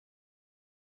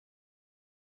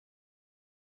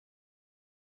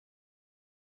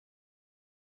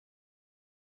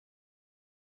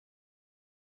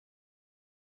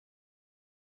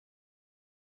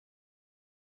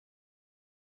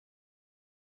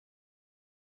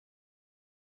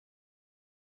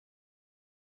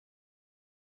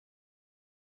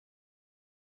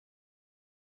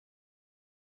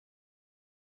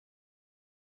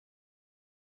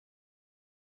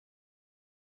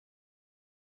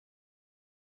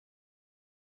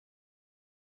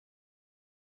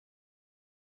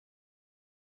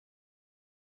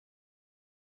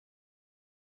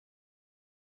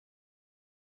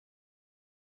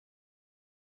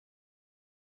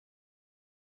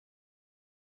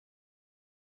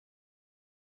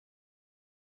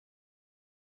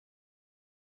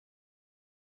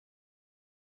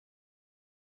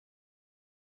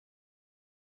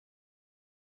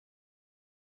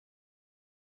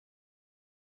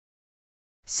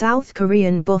South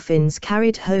Korean boffins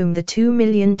carried home the $2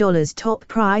 million top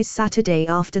prize Saturday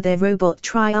after their robot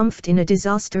triumphed in a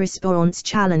disaster response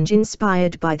challenge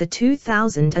inspired by the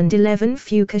 2011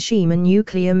 Fukushima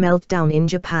nuclear meltdown in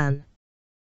Japan.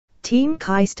 Team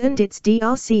Kaist and its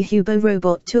DRC-Hubo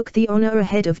robot took the honor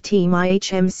ahead of Team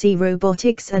IHMC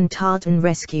Robotics and Tartan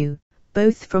Rescue,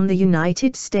 both from the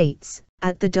United States,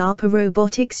 at the Darpa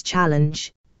Robotics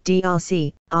Challenge,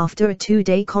 DRC, after a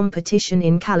two-day competition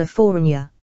in California.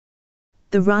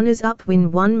 The runners-up win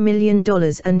 $1 million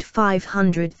and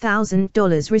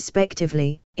 $500,000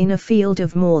 respectively, in a field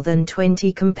of more than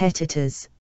 20 competitors.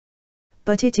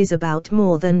 But it is about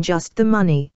more than just the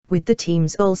money, with the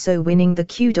teams also winning the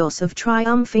kudos of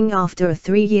triumphing after a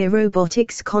 3-year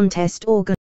robotics contest organized